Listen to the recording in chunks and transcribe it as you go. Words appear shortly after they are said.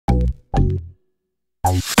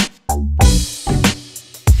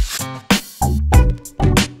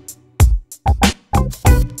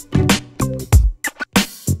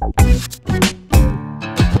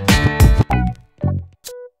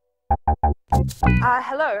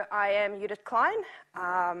Hello, I am Judit Klein.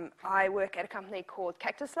 I work at a company called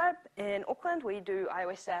Cactus Lab in Auckland. We do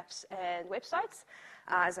iOS apps and websites.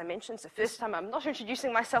 As I mentioned, it's the first time I'm not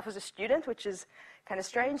introducing myself as a student, which is kind of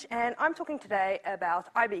strange. And I'm talking today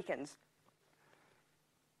about iBeacons.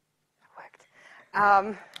 That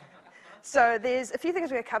worked. So there's a few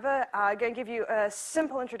things we're going to cover. I'm going to give you a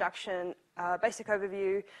simple introduction, basic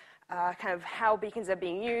overview, kind of how beacons are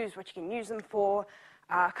being used, what you can use them for,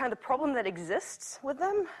 kind of the problem that exists with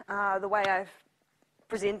them. The way I've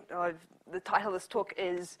the title of this talk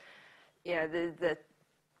is, it's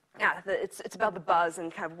about the buzz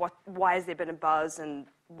and kind of why has there been a buzz and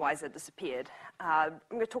why has it disappeared. I'm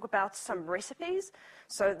going to talk about some recipes.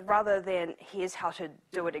 So rather than here's how to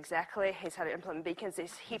do it exactly, here's how to implement beacons,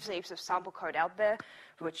 there's heaps and heaps of sample code out there,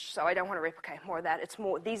 so I don't want to replicate more of that. It's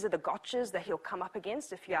more, these are the gotchas that you'll come up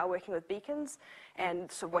against if you are working with beacons, and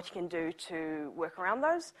so what you can do to work around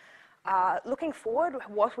those. Looking forward,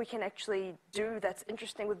 what we can actually do that's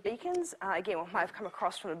interesting with beacons, again, what might have come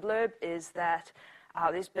across from the blurb is that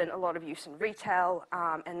there's been a lot of use in retail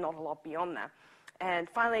and not a lot beyond that. And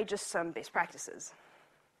finally, just some best practices.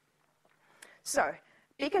 So,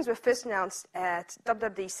 beacons were first announced at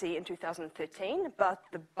WWDC in 2013, but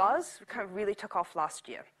the buzz kind of really took off last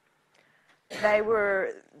year. It's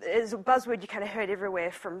a buzzword you kind of heard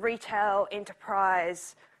everywhere from retail,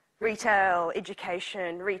 enterprise, retail,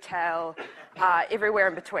 education, retail, everywhere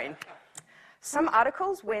in between. Some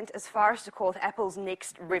articles went as far as to call it Apple's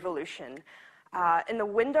next revolution. In the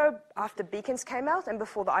window after beacons came out and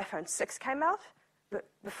before the iPhone 6 came out,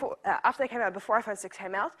 after they came out, before iPhone 6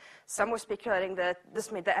 came out, some were speculating that this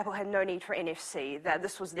meant that Apple had no need for NFC, that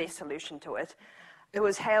this was their solution to it. It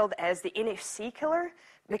was hailed as the NFC killer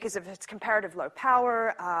because of its comparative low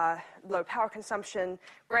power consumption,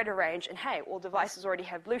 greater range, and hey, all devices already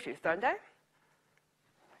have Bluetooth, don't they?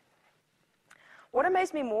 What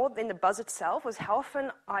amazed me more than the buzz itself was how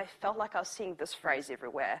often I felt like I was seeing this phrase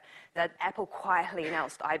everywhere, that Apple quietly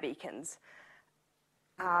announced iBeacons.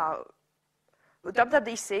 With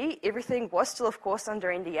WWDC, everything was still, of course, under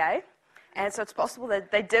NDA, and so it's possible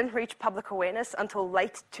that they didn't reach public awareness until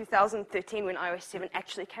late 2013 when iOS 7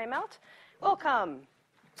 actually came out. Welcome!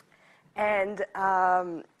 And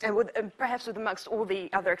perhaps with amongst all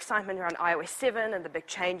the other excitement around iOS 7 and the big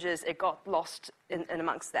changes, it got lost in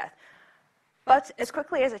amongst that. But as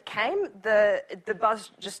quickly as it came, the buzz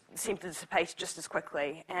just seemed to dissipate just as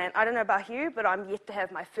quickly. And I don't know about you, but I'm yet to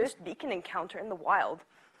have my first beacon encounter in the wild.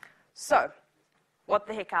 So, what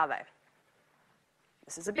the heck are they?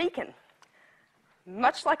 This is a beacon.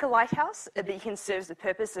 Much like a lighthouse, a beacon serves the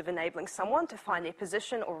purpose of enabling someone to find their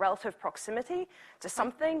position or relative proximity to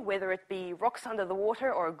something, whether it be rocks under the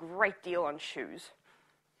water or a great deal on shoes.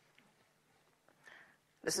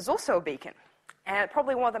 This is also a beacon, and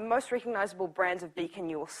probably one of the most recognizable brands of beacon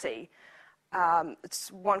you will see.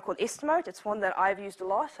 It's one called Estimate. It's one that I've used a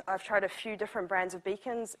lot. I've tried a few different brands of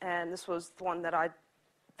beacons, and this was the one that I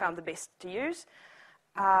found the best to use.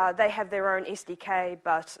 They have their own SDK,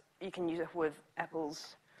 but you can use it with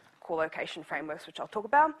Apple's CoreLocation frameworks, which I'll talk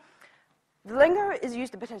about. The lingo is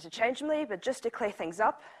used a bit interchangeably, but just to clear things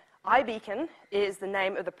up, iBeacon is the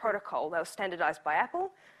name of the protocol that was standardized by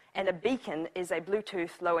Apple, and a beacon is a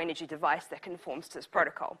Bluetooth low-energy device that conforms to this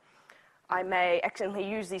protocol. I may accidentally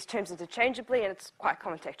use these terms interchangeably, and it's quite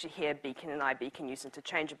common to actually hear beacon and iBeacon used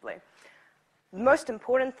interchangeably. The most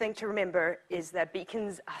important thing to remember is that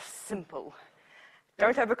beacons are simple.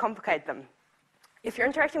 Don't overcomplicate them. If you're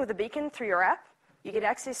interacting with a beacon through your app, you get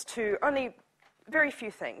access to only very few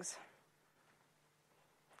things.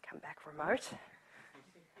 Come back remote.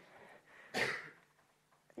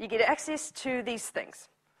 You get access to these things.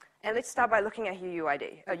 And let's start by looking at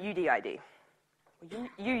UUID.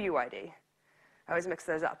 UUID. I always mix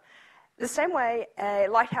those up. The same way a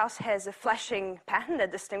lighthouse has a flashing pattern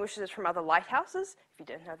that distinguishes it from other lighthouses. If you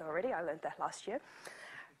didn't know that already, I learned that last year.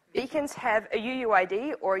 Beacons have a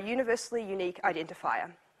UUID, or a universally unique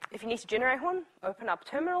identifier. If you need to generate one, open up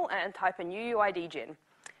Terminal and type in UUID gen.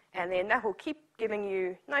 And then that will keep giving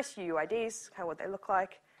you nice UUIDs, kind of what they look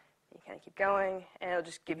like. You kind of keep going, and it'll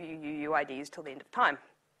just give you UUIDs till the end of time.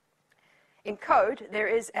 In code, there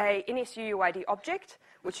is a NSUUID object,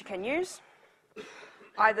 which you can use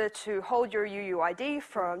either to hold your UUID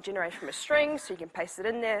from generated from a string, so you can paste it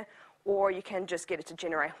in there, or you can just get it to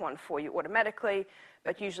generate one for you automatically.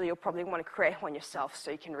 But usually you'll probably want to create one yourself so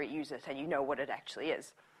you can reuse it and you know what it actually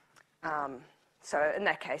is. So in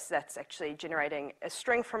that case, that's actually generating a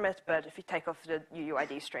string from it, but if you take off the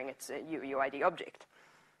UUID string, it's a UUID object.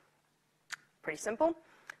 Pretty simple.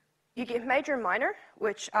 You get major and minor,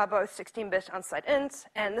 which are both 16-bit unsigned ints,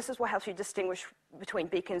 and this is what helps you distinguish between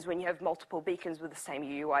beacons when you have multiple beacons with the same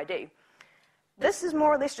UUID. This is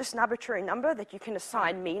more or less just an arbitrary number that you can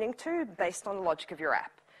assign meaning to based on the logic of your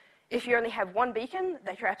app. If you only have one beacon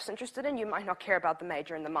that your app's interested in, you might not care about the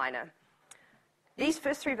major and the minor. These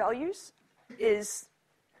first three values is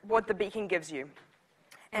what the beacon gives you.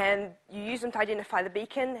 And you use them to identify the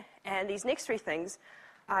beacon, and these next three things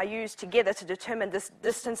are used together to determine this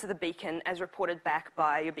distance of the beacon as reported back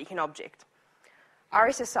by your beacon object.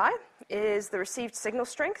 RSSI is the received signal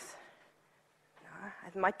strength.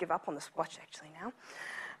 I might give up on this watch actually now.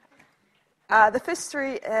 The first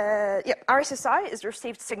three, RSSI is the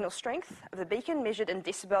received signal strength of the beacon measured in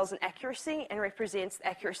decibels and accuracy and represents the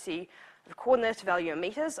accuracy of the coordinate value in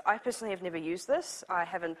meters. I personally have never used this. I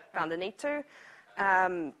haven't found the need to.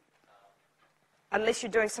 Unless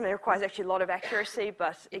you're doing something that requires actually a lot of accuracy,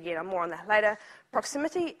 but again, I'm more on that later.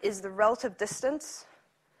 Proximity is the relative distance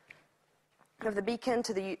of the beacon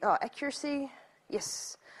to the accuracy.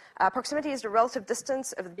 Yes. Proximity is the relative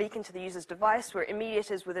distance of the beacon to the user's device, where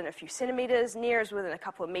immediate is within a few centimeters, near is within a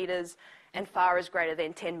couple of meters, and far is greater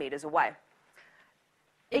than 10 meters away.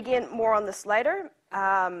 Again, more on this later,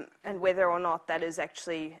 and whether or not that is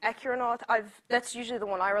actually accurate or not. That's usually the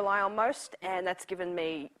one I rely on most, and that's given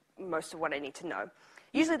me most of what I need to know.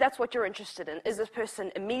 Usually that's what you're interested in. Is this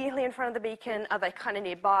person immediately in front of the beacon? Are they kind of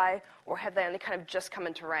nearby? Or have they only kind of just come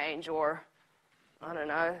into range? Or, I don't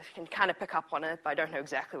know, you can kind of pick up on it, but I don't know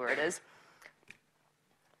exactly where it is.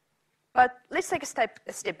 But let's take a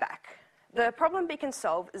step back. The problem beacons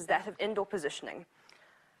solve is that of indoor positioning.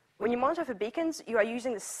 When you monitor for beacons, you are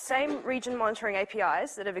using the same region monitoring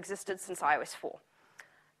APIs that have existed since iOS 4,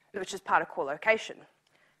 which is part of CoreLocation.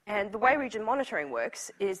 And the way region monitoring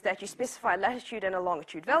works is that you specify a latitude and a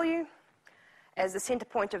longitude value as the center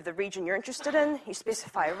point of the region you're interested in. You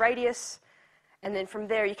specify a radius, and then from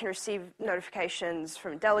there you can receive notifications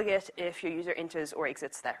from a delegate if your user enters or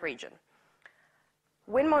exits that region.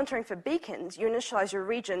 When monitoring for beacons, you initialize your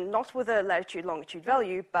region not with a latitude, longitude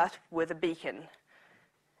value, but with a beacon.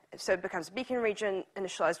 So it becomes a beacon region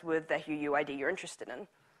initialized with the UUID you're interested in.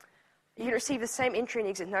 You can receive the same entry and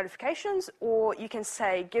exit notifications, or you can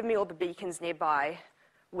say, give me all the beacons nearby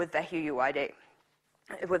with that UUID,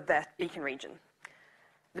 with that beacon region.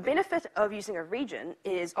 The benefit of using a region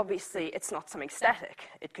is obviously it's not something static.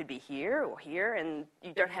 It could be here or here, and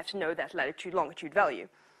you don't have to know that latitude, longitude value.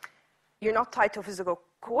 You're not tied to a physical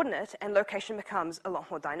coordinate, and location becomes a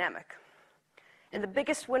lot more dynamic. And the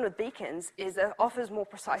biggest win with beacons is that it offers more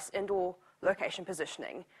precise indoor location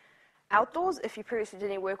positioning. Outdoors, if you previously did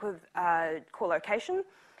any work with CoreLocation,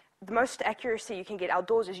 the most accuracy you can get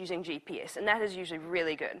outdoors is using GPS, and that is usually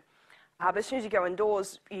really good. But as soon as you go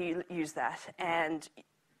indoors, you use that, and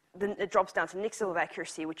then it drops down to the next level of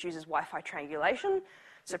accuracy, which uses Wi-Fi triangulation.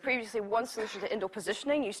 So previously, one solution to indoor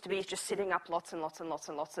positioning used to be just setting up lots and lots and lots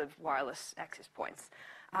and lots of wireless access points,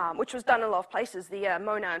 which was done in a lot of places. The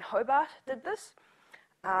Mona and Hobart did this.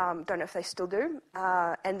 Don't know if they still do,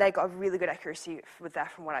 and they got really good accuracy with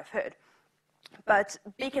that from what I've heard. But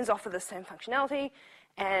beacons offer the same functionality,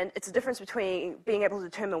 and it's a difference between being able to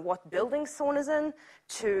determine what building someone is in,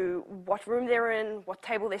 to what room they're in, what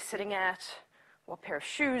table they're sitting at, what pair of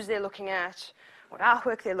shoes they're looking at, what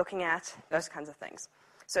artwork they're looking at, those kinds of things.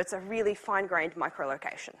 So it's a really fine-grained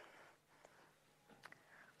micro-location.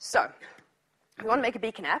 So if you want to make a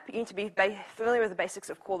beacon app, you need to be familiar with the basics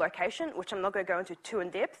of CoreLocation, which I'm not going to go into too in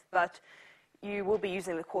depth, but you will be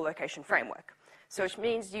using the CoreLocation framework. So which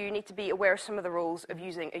means you need to be aware of some of the rules of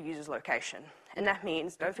using a user's location. And that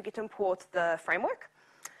means don't forget to import the framework.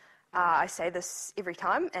 I say this every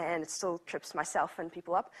time, and it still trips myself and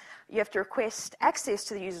people up. You have to request access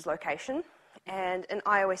to the user's location. And in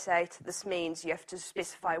iOS 8, this means you have to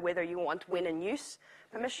specify whether you want when in use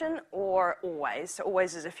permission or always. So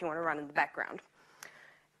always is if you want to run in the background.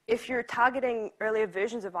 If you're targeting earlier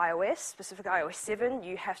versions of iOS, specifically iOS 7,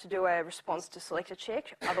 you have to do a response to selector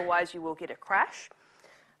check. Otherwise, you will get a crash.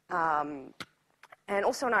 And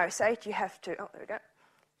also in iOS 8, you have to,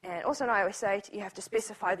 And also in iOS 8, you have to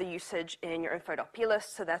specify the usage in your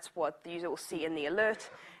info.plist, so that's what the user will see in the alert.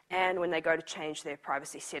 And when they go to change their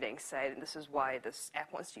privacy settings, say this is why this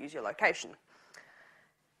app wants to use your location.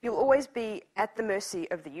 You'll always be at the mercy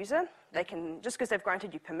of the user. They can, just because they've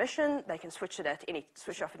granted you permission, they can switch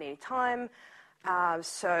off at any time.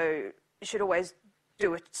 So you should always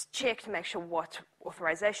do a check to make sure what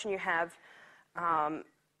authorization you have.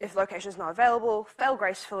 If location is not available, fail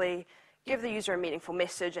gracefully, give the user a meaningful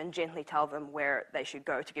message, and gently tell them where they should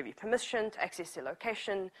go to give you permission to access their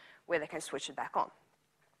location, where they can switch it back on.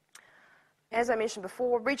 As I mentioned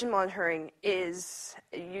before, region monitoring is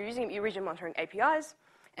you're using your region monitoring APIs,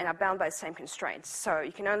 and are bound by the same constraints. So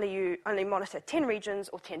you can only monitor 10 regions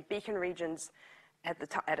or 10 beacon regions at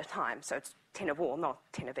a time. So it's 10 of all, not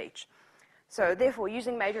 10 of each. So therefore,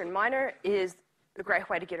 using major and minor is a great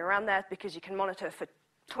way to get around that, because you can monitor for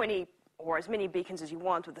 20 or as many beacons as you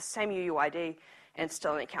want with the same UUID, and it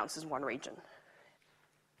still only counts as one region.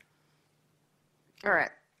 All right.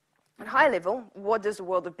 At high level, what does the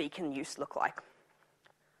world of beacon use look like?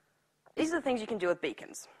 These are the things you can do with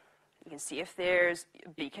beacons. You can see if there's a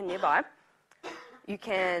beacon nearby. You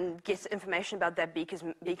can get information about that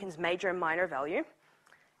beacon's major and minor value.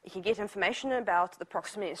 You can get information about the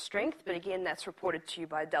proximity and strength, but again, that's reported to you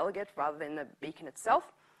by a delegate rather than the beacon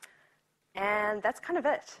itself. And that's kind of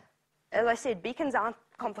it. As I said, beacons aren't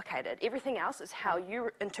complicated. Everything else is how you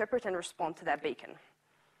interpret and respond to that beacon.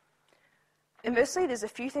 Inversely, there's a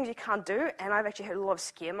few things you can't do, and I've actually heard a lot of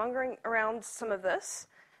scaremongering around some of this.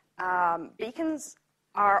 Beacons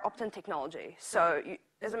are opt-in technology. So,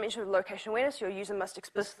 as I mentioned with location awareness, your user must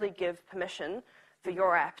explicitly give permission for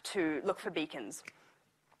your app to look for beacons.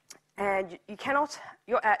 And you cannot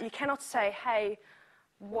say, hey,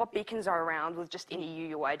 what beacons are around with just any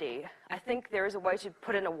UUID. I think there is a way to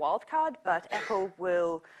put in a wildcard, but Apple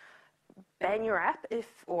will ban your app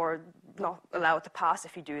or not allow it to pass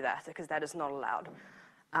if you do that, because that is not allowed.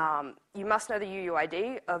 You must know the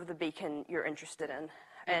UUID of the beacon you're interested in,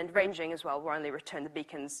 and ranging as well will only return the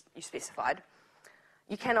beacons you specified.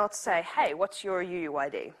 You cannot say, hey, what's your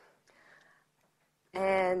UUID?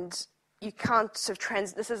 And you can't sort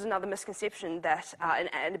of this is another misconception that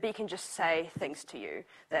and a beacon just say things to you,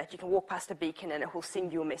 that you can walk past a beacon and it will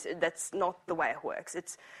send you a message. That's not the way it works.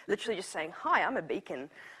 It's literally just saying, hi, I'm a beacon.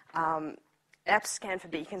 Apps scan for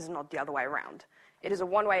beacons and not the other way around. It is a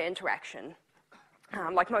one-way interaction.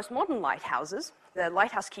 Like most modern lighthouses, the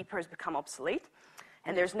lighthouse keeper has become obsolete,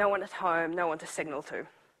 and there's no one at home, no one to signal to.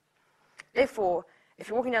 Therefore, if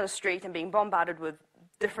you're walking down the street and being bombarded with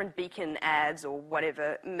different beacon ads or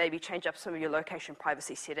whatever, maybe change up some of your location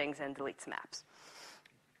privacy settings and delete some apps.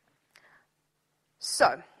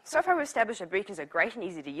 So far we've established that beacons are great and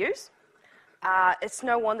easy to use. It's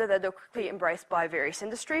no wonder that they're quickly embraced by various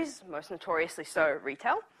industries, most notoriously so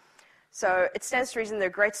retail. So it stands to reason they're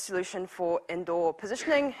a great solution for indoor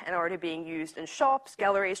positioning and already being used in shops,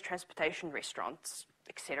 galleries, transportation, restaurants,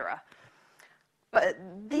 etc. But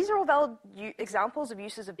these are all valid examples of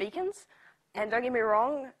uses of beacons. And don't get me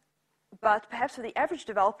wrong, but perhaps for the average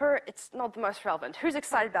developer, it's not the most relevant. Who's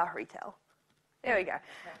excited about retail? There we go.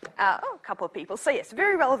 A couple of people. So yes,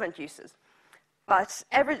 very relevant uses. But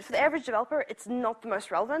for the average developer, it's not the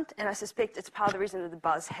most relevant, and I suspect it's part of the reason that the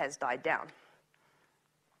buzz has died down.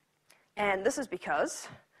 And this is because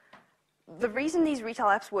the reason these retail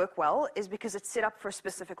apps work well is because it's set up for a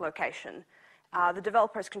specific location. The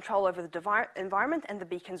developer has control over the environment and the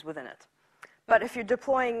beacons within it. But if you're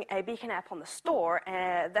deploying a beacon app on the store,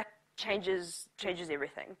 that changes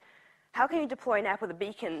everything. How can you deploy an app with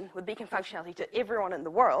beacon functionality to everyone in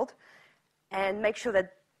the world and make sure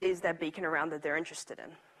that there's that beacon around that they're interested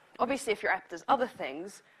in? Obviously, if your app does other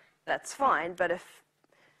things, that's fine, but if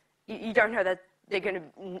you don't know that they're going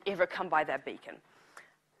to ever come by that beacon.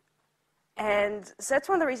 And so that's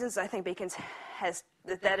one of the reasons I think beacons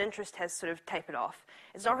that interest has sort of tapered off.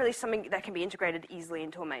 It's not really something that can be integrated easily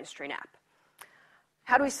into a mainstream app.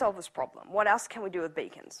 How do we solve this problem? What else can we do with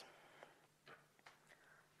beacons?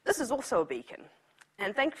 This is also a beacon.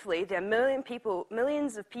 And thankfully, there are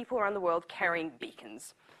millions of people around the world carrying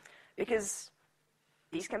beacons, because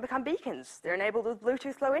these can become beacons. They're enabled with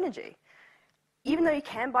Bluetooth Low Energy. Even though you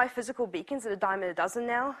can buy physical beacons at a dime a dozen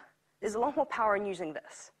now, there's a lot more power in using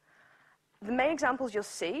this. The main examples you'll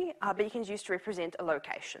see are beacons used to represent a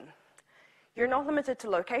location. You're not limited to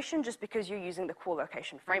location just because you're using the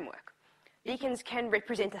CoreLocation framework. Beacons can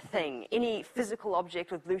represent a thing, any physical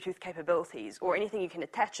object with Bluetooth capabilities, or anything you can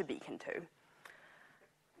attach a beacon to.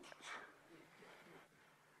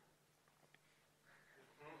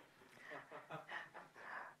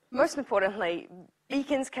 Most importantly,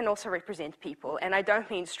 beacons can also represent people, and I don't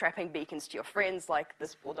mean strapping beacons to your friends like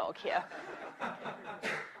this bulldog here.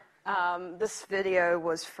 This video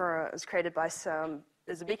was created by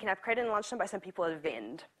there's a beacon app created in lunchtime by some people at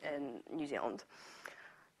Vend in New Zealand.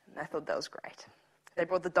 And I thought that was great. They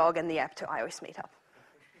brought the dog and the app to iOS Meetup.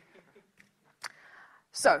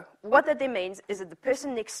 So what that then means is that the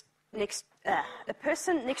person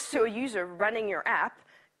next to a user running your app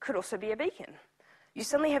could also be a beacon. You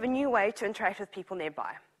suddenly have a new way to interact with people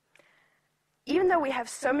nearby. Even though we have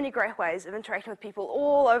so many great ways of interacting with people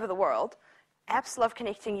all over the world, apps love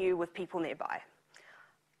connecting you with people nearby.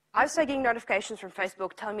 I've started getting notifications from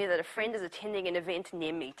Facebook telling me that a friend is attending an event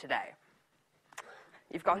near me today.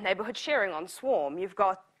 You've got neighborhood sharing on Swarm. You've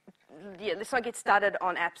got let's not get started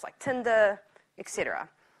on apps like Tinder, etc.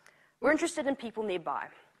 We're interested in people nearby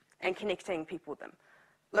and connecting people with them.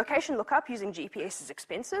 Location lookup using GPS is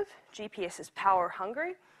expensive, GPS is power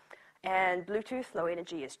hungry, and Bluetooth low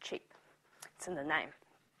energy is cheap. It's in the name.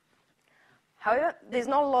 However, there's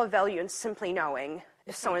not a lot of value in simply knowing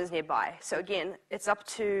if someone is nearby. So again, it's up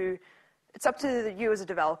to you as a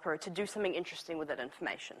developer to do something interesting with that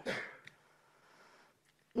information.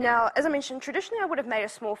 Now, as I mentioned, traditionally I would have made a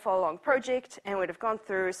small follow-along project and would have gone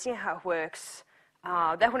through, seen how it works.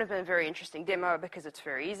 That would have been a very interesting demo because it's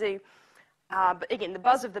very easy. But again,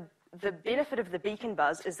 the benefit of the beacon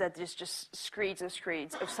buzz is that there's just screeds and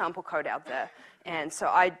screeds of sample code out there. And so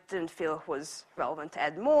I didn't feel it was relevant to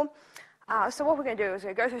add more. So what we're going to do is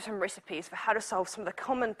we're going to go through some recipes for how to solve some of the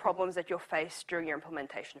common problems that you'll face during your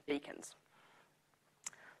implementation of beacons.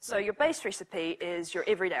 So your base recipe is your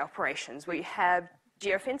everyday operations, where you have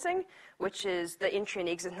geofencing, which is the entry and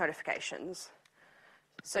exit notifications.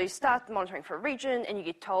 So you start monitoring for a region, and you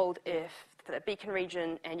get told if for that beacon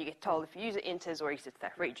region, and you get told if a user enters or exits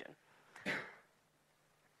that region.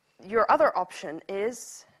 Your other option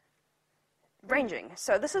is ranging.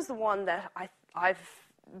 So this is the one that I've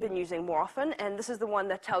been using more often, and this is the one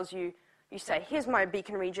that tells you, you say, here's my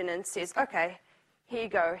beacon region, and it says, okay, here you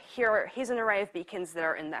go, here's an array of beacons that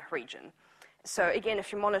are in that region. So again,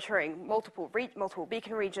 if you're monitoring multiple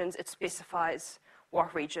beacon regions, it specifies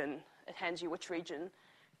what region, it hands you which region,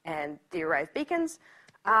 and the array of beacons.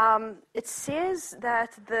 It says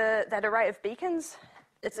that that array of beacons,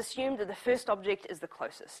 it's assumed that the first object is the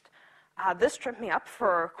closest. This tripped me up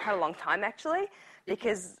for quite a long time, actually,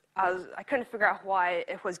 because I couldn't figure out why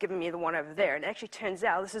it was giving me the one over there. And it actually turns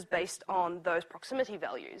out this is based on those proximity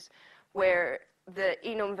values, where the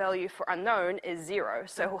enum value for unknown is 0,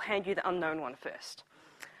 so it will hand you the unknown one first.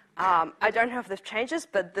 I don't know if this changes,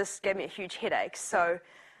 but this gave me a huge headache. So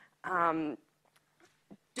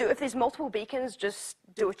if there's multiple beacons, just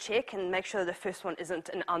do a check and make sure the first one isn't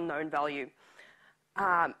an unknown value.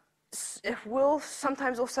 It will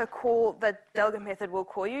sometimes also call, that delegate method will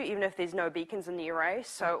call you even if there's no beacons in the array.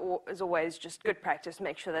 So as always, just good practice,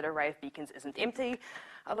 make sure that array of beacons isn't empty.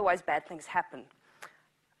 Otherwise, bad things happen.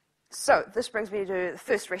 So this brings me to the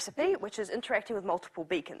first recipe, which is interacting with multiple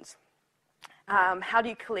beacons. How do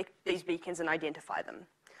you collect these beacons and identify them?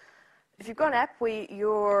 If you've got an app where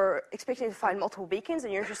you're expecting to find multiple beacons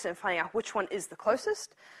and you're interested in finding out which one is the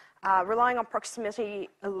closest, relying on proximity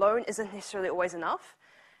alone isn't necessarily always enough.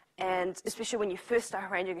 And especially when you first start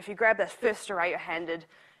arranging, if you grab that first array you're handed,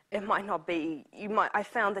 it might not be, I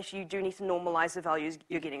found that you do need to normalize the values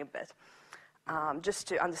you're getting a bit, just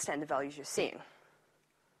to understand the values you're seeing.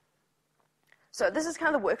 So this is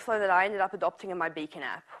kind of the workflow that I ended up adopting in my beacon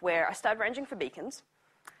app, where I started ranging for beacons.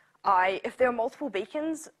 If there are multiple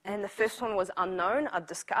beacons and the first one was unknown, I'd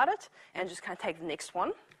discard it and just kind of take the next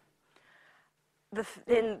one.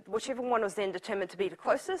 Then whichever one was then determined to be the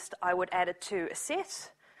closest, I would add it to a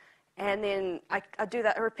set. And then I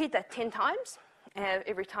repeat that 10 times,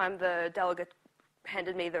 every time the delegate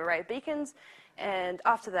handed me the array of beacons. And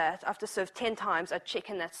after that, after sort of 10 times, I'd check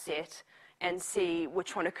in that set and see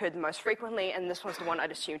which one occurred the most frequently, and this was the one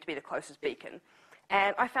I'd assumed to be the closest beacon.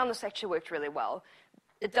 And I found this actually worked really well.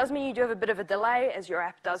 It does mean you do have a bit of a delay as your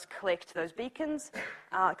app does collect those beacons,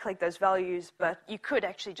 collect those values, but you could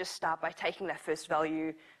actually just start by taking that first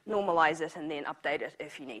value, normalize it, and then update it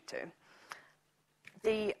if you need to.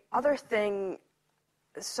 The other thing,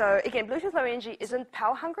 so again, Bluetooth Low Energy isn't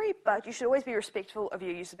power hungry, but you should always be respectful of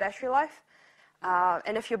your user battery life.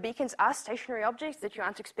 And if your beacons are stationary objects that you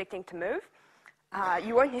aren't expecting to move,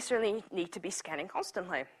 you won't necessarily need to be scanning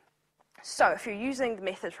constantly. So if you're using the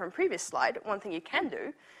method from the previous slide, one thing you can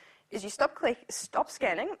do is you stop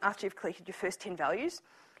scanning after you've collected your first 10 values,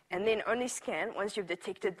 and then only scan once you've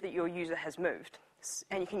detected that your user has moved.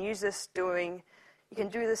 And you can use this you can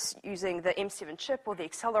do this using the M7 chip or the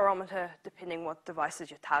accelerometer, depending what devices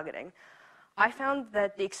you're targeting. I found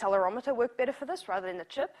that the accelerometer worked better for this rather than the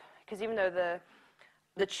chip, because even though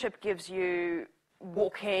the chip gives you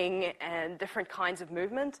walking and different kinds of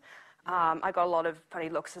movement, I got a lot of funny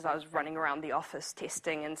looks as I was running around the office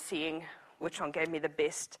testing and seeing which one gave me the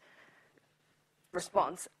best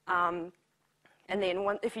response. And then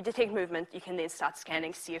if you detect movement, you can then start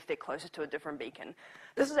scanning, see if they're closer to a different beacon.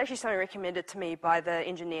 This was actually something recommended to me by the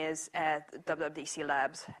engineers at WWDC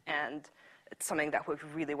Labs, and it's something that worked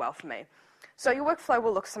really well for me. So your workflow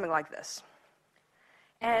will look something like this.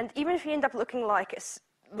 And even if you end up looking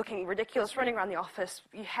ridiculous running around the office,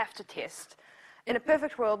 you have to test. In a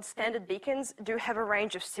perfect world, standard beacons do have a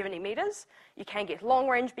range of 70 meters. You can get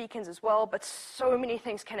long-range beacons as well, but so many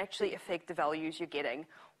things can actually affect the values you're getting.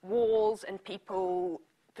 Walls and people,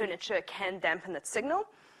 furniture can dampen its signal.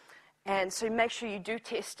 And so make sure you do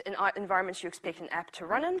test in environments you expect an app to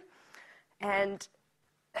run in. And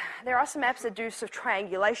there are some apps that do sort of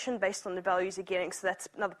triangulation based on the values you're getting, so that's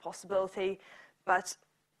another possibility. But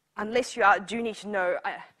unless you do need to know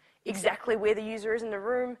exactly where the user is in the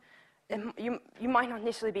room, you might not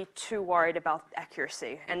necessarily be too worried about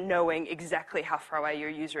accuracy and knowing exactly how far away your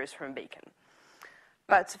user is from a beacon.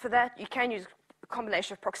 But for that, you can use a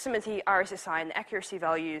combination of proximity, RSSI, and accuracy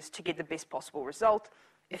values to get the best possible result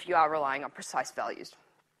if you are relying on precise values.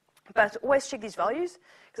 But always check these values,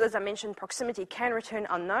 because as I mentioned, proximity can return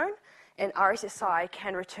unknown, and RSSI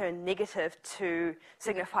can return negative to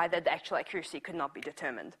signify that the actual accuracy could not be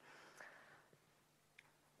determined.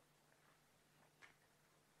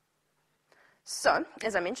 So,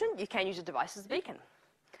 as I mentioned, you can use a device as a beacon.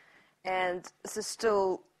 And this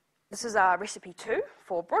is our recipe 2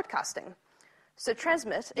 for broadcasting. So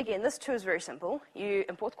transmit, again, this 2 is very simple. You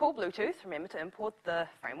import core Bluetooth, remember to import the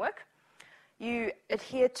framework. You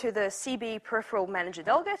adhere to the CB peripheral manager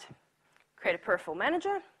delegate, create a peripheral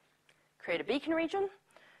manager, create a beacon region.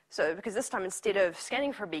 So because this time instead of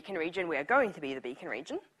scanning for a beacon region, we are going to be the beacon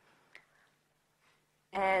region.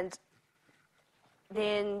 And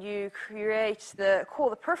then you call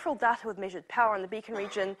the peripheral data with measured power in the beacon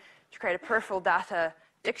region to create a peripheral data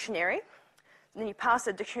dictionary. And then you pass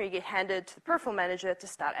the dictionary you get handed to the peripheral manager to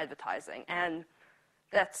start advertising. And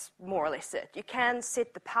that's more or less it. You can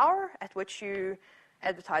set the power at which you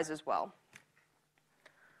advertise as well.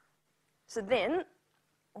 So then,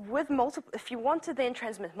 if you want to then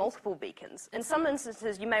transmit multiple beacons, in some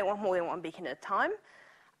instances you may want more than one beacon at a time.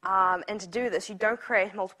 And to do this, you don't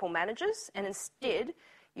create multiple managers, and instead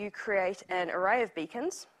you create an array of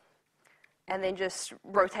beacons and then just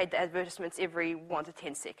rotate the advertisements every 1 to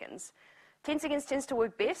 10 seconds. 10 seconds tends to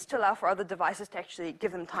work best to allow for other devices to actually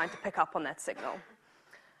give them time to pick up on that signal.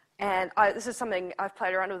 And this is something I've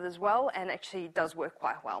played around with as well, and actually does work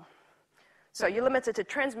quite well. So you're limited to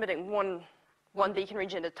transmitting one beacon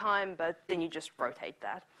region at a time, but then you just rotate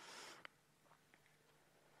that.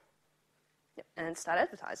 Yep, and then start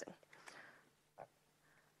advertising.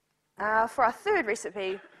 For our third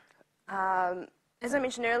recipe, as I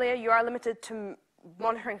mentioned earlier, you are limited to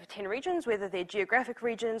monitoring for 10 regions, whether they're geographic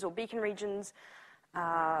regions or beacon regions.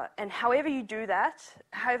 And however you do that,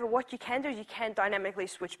 what you can do is you can dynamically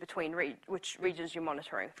switch between which regions you're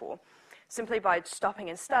monitoring for, simply by stopping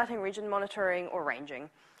and starting region monitoring or ranging.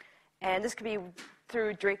 And this could be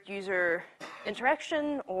through direct user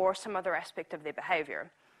interaction or some other aspect of their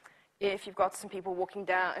behavior. If you've got some people walking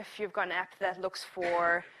down, if you've got an app that looks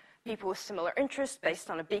for people with similar interests based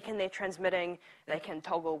on a beacon they're transmitting, they can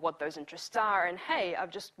toggle what those interests are. And hey,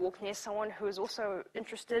 I've just walked near someone who is also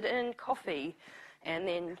interested in coffee, and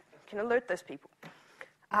then can alert those people.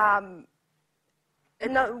 One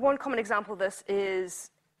common example of this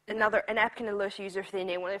is an app can alert a user if they're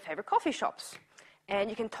near one of their favorite coffee shops. And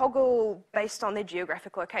you can toggle based on their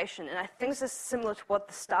geographic location. And I think this is similar to what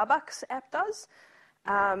the Starbucks app does.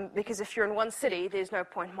 Because if you're in one city, there's no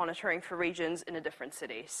point monitoring for regions in a different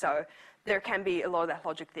city. So there can be a lot of that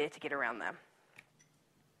logic there to get around that.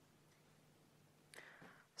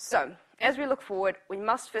 So as we look forward, we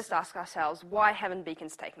must first ask ourselves, why haven't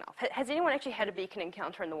beacons taken off? Has anyone actually had a beacon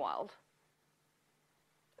encounter in the wild?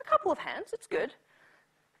 A couple of hands, it's good.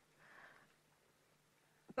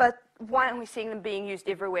 But why aren't we seeing them being used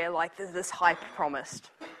everywhere like this hype promised?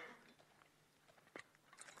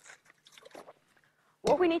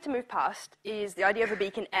 What we need to move past is the idea of a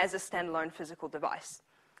beacon as a standalone physical device.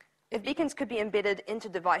 If beacons could be embedded into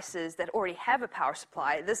devices that already have a power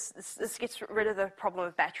supply, this gets rid of the problem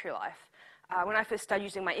of battery life. When I first started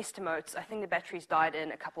using my Estimotes, I think the batteries died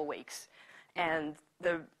in a couple of weeks. And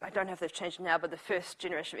I don't know if they've changed now, but the first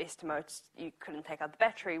generation of Estimotes, you couldn't take out the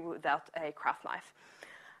battery without a craft knife.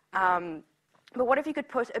 But what if you could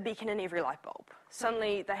put a beacon in every light bulb?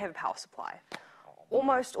 Suddenly they have a power supply.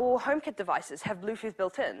 Almost all HomeKit devices have Bluetooth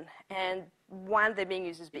built in, and why aren't they being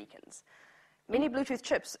used as beacons? Many Bluetooth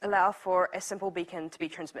chips allow for a simple beacon to be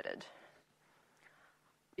transmitted.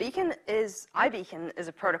 iBeacon is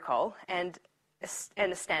a protocol and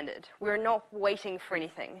a standard. We're not waiting for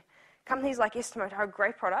anything. Companies like Estimote are a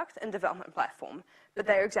great product and development platform, but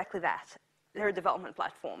they're exactly that. They're a development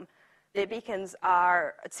platform. Their beacons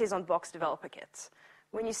are, it says on box, developer kits.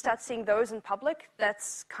 When you start seeing those in public,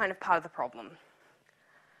 that's kind of part of the problem.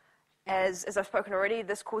 As I've spoken already,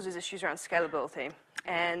 this causes issues around scalability.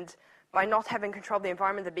 And by not having control of the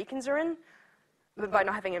environment the beacons are in, by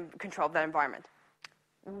not having control of that environment.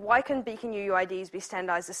 Why can beacon UUIDs be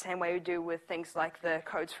standardized the same way we do with things like the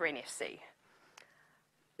codes for NFC?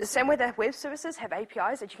 The same way that web services have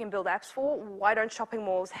APIs that you can build apps for, why don't shopping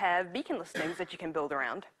malls have beacon listings that you can build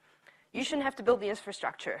around? You shouldn't have to build the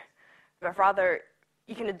infrastructure, but rather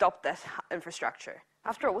you can adopt that infrastructure.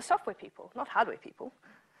 After all, we're software people, not hardware people.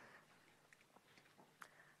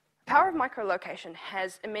 The power of micro-location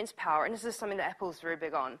has immense power, and this is something that Apple is very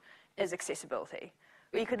big on, is accessibility,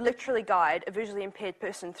 where you could literally guide a visually impaired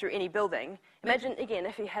person through any building. Imagine, again,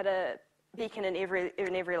 if you had a beacon in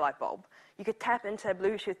every light bulb. You could tap into a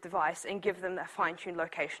Bluetooth device and give them a fine-tuned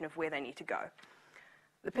location of where they need to go.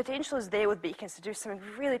 The potential is there with beacons to do something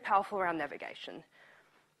really powerful around navigation.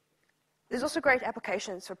 There's also great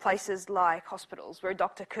applications for places like hospitals, where a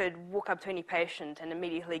doctor could walk up to any patient and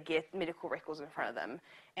immediately get medical records in front of them.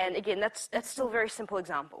 And again, that's still a very simple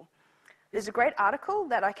example. There's a great article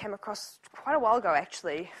that I came across quite a while ago,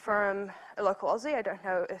 actually, from a local Aussie. I don't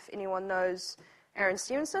know if anyone knows Aaron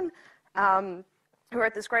Stevenson, who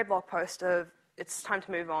wrote this great blog post of it's time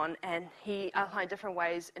to move on, and he outlined different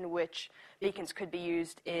ways in which beacons could be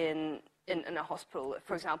used in a hospital.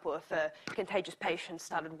 For example, if a contagious patient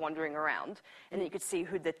started wandering around, and then you could see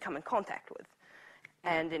who they'd come in contact with.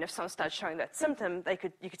 And then if someone started showing that symptom,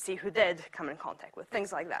 you could see who they'd come in contact with,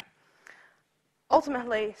 things like that.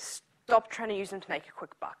 Ultimately, stop trying to use them to make a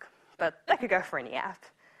quick buck, but that could go for any app.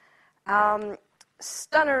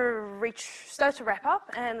 Start to wrap up,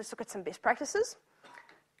 and let's look at some best practices.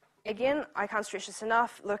 Again, I can't stress this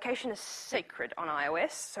enough, location is sacred on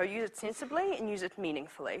iOS, so use it sensibly and use it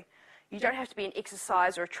meaningfully. You don't have to be an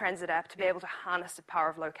exercise or a transit app to be able to harness the power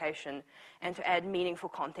of location and to add meaningful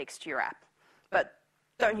context to your app. But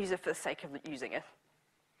don't use it for the sake of using it.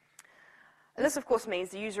 And this, of course,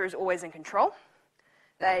 means the user is always in control.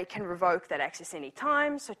 They can revoke that access any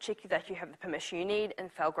time, so check that you have the permission you need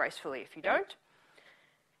and fail gracefully if you don't.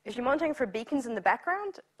 If you're monitoring for beacons in the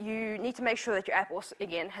background, you need to make sure that your app also,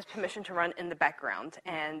 again, has permission to run in the background,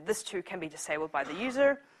 and this too can be disabled by the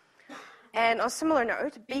user. And on a similar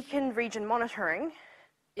note, beacon region monitoring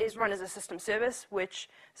is run as a system service, which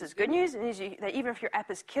this is good news, and is that even if your app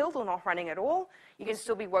is killed or not running at all, you can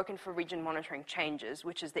still be woken for region monitoring changes,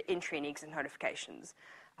 which is the entry and exit notifications.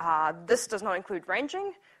 This does not include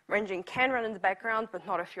ranging. Ranging can run in the background, but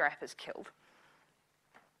not if your app is killed.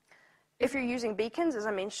 If you're using beacons, as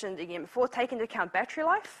I mentioned again before, take into account battery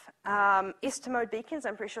life. Estimate beacons,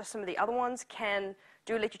 I'm pretty sure some of the other ones let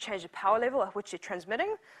you change the power level at which you're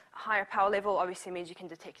transmitting. A higher power level obviously means you can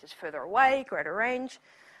detect it further away, greater range,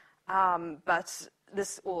 but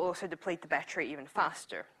this will also deplete the battery even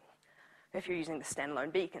faster if you're using the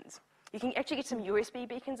standalone beacons. You can actually get some USB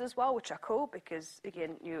beacons as well, which are cool because,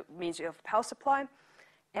 again, it means you have a power supply.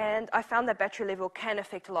 And I found that battery level can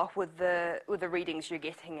affect a lot with the readings you're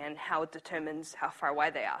getting and how it determines how far away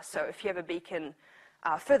they are. So if you have a beacon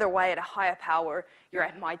further away at a higher power, your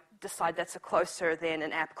app might decide that's closer than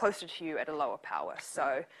an app closer to you at a lower power.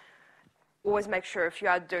 So always make sure if you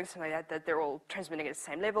are doing something like that they're all transmitting at the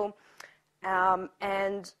same level.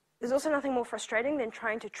 And there's also nothing more frustrating than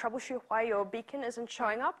trying to troubleshoot why your beacon isn't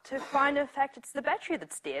showing up to find, in fact, it's the battery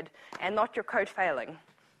that's dead and not your code failing.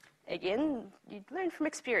 Again, you learn from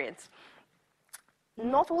experience.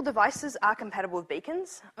 Not all devices are compatible with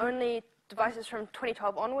beacons. Only devices from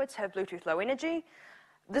 2012 onwards have Bluetooth Low Energy.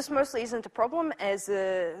 This mostly isn't a problem, as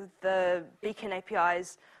the beacon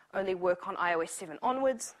APIs only work on iOS 7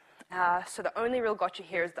 onwards. So the only real gotcha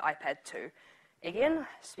here is the iPad 2. Again,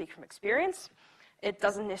 speak from experience. It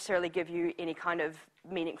doesn't necessarily give you any kind of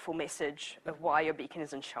meaningful message of why your beacon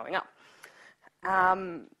isn't showing up.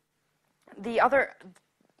 The other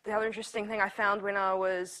interesting thing I found when I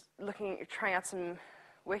was trying out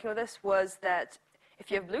working with this was that if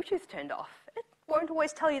you have Bluetooth turned off, it won't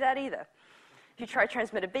always tell you that either. If you try to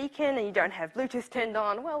transmit a beacon and you don't have Bluetooth turned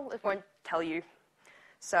on, well, it won't tell you.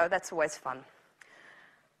 So that's always fun.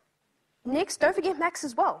 Next, don't forget Macs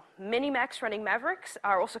as well. Many Macs running Mavericks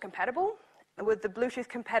are also compatible, with the Bluetooth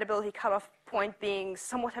compatibility cutoff point being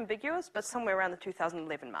somewhat ambiguous, but somewhere around the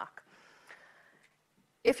 2011 mark.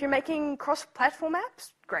 If you're making cross-platform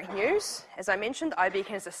apps, great news. As I mentioned,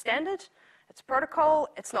 iBeacon is a standard. It's a protocol.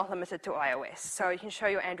 It's not limited to iOS. So you can show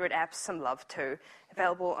your Android apps some love too.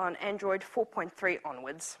 Available on Android 4.3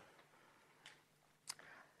 onwards.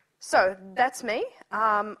 So that's me.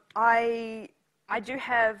 I do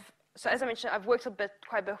have, so as I mentioned, I've worked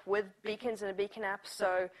quite a bit with beacons and a beacon app.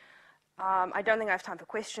 So I don't think I have time for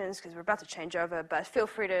questions because we're about to change over. But feel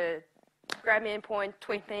free to grab me in point,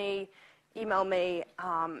 tweet me, email me,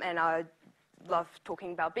 and I love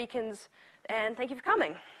talking about beacons. And thank you for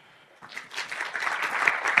coming.